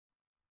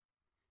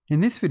In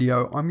this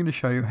video, I'm going to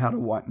show you how to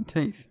whiten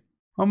teeth.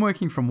 I'm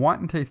working from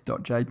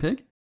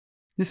whitenteeth.jpg.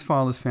 This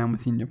file is found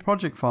within your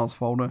project files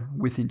folder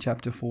within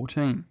chapter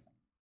 14.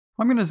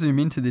 I'm going to zoom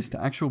into this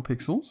to actual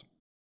pixels.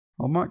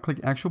 I might click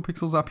actual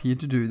pixels up here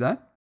to do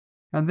that.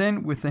 And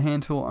then with the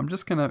hand tool, I'm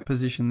just going to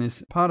position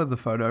this part of the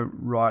photo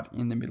right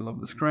in the middle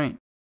of the screen.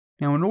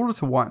 Now in order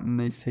to whiten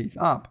these teeth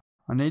up,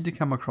 I need to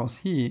come across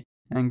here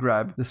and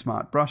grab the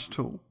Smart Brush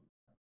tool.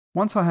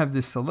 Once I have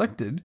this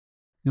selected,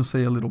 you'll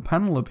see a little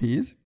panel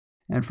appears.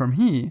 And from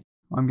here,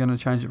 I'm going to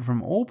change it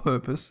from all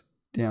purpose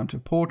down to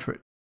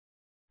portrait.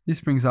 This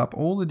brings up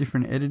all the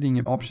different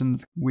editing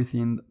options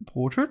within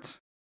portraits.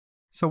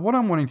 So what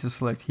I'm wanting to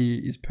select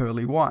here is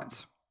pearly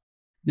whites.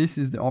 This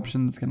is the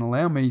option that's going to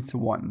allow me to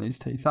whiten these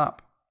teeth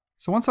up.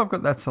 So once I've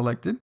got that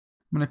selected,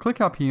 I'm going to click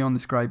up here on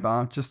this grey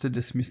bar just to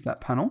dismiss that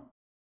panel.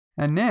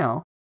 And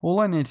now, all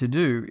I need to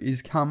do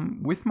is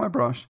come with my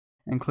brush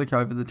and click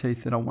over the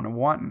teeth that I want to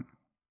whiten.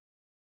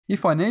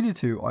 If I needed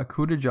to, I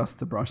could adjust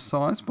the brush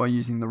size by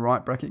using the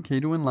right bracket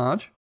key to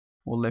enlarge,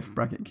 or left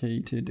bracket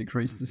key to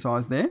decrease the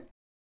size there.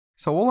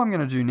 So all I'm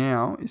going to do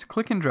now is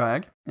click and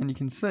drag, and you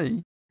can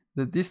see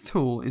that this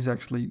tool is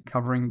actually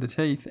covering the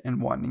teeth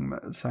and whitening them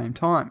at the same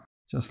time,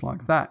 just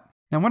like that.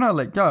 Now when I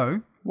let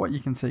go, what you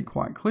can see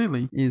quite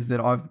clearly is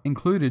that I've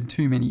included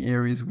too many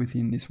areas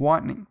within this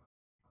whitening.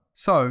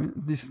 So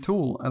this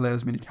tool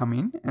allows me to come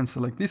in and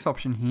select this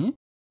option here,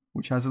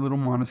 which has a little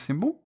minus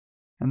symbol.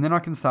 And then I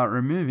can start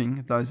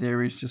removing those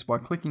areas just by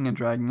clicking and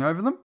dragging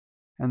over them,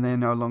 and they're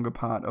no longer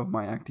part of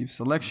my active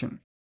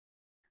selection.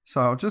 So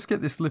I'll just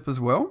get this lip as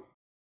well.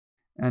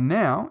 And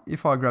now,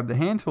 if I grab the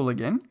hand tool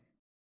again,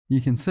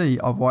 you can see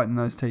I've whitened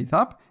those teeth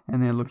up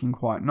and they're looking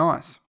quite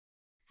nice.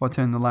 If I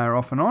turn the layer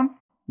off and on,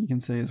 you can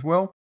see as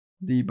well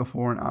the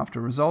before and after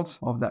results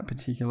of that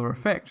particular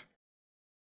effect.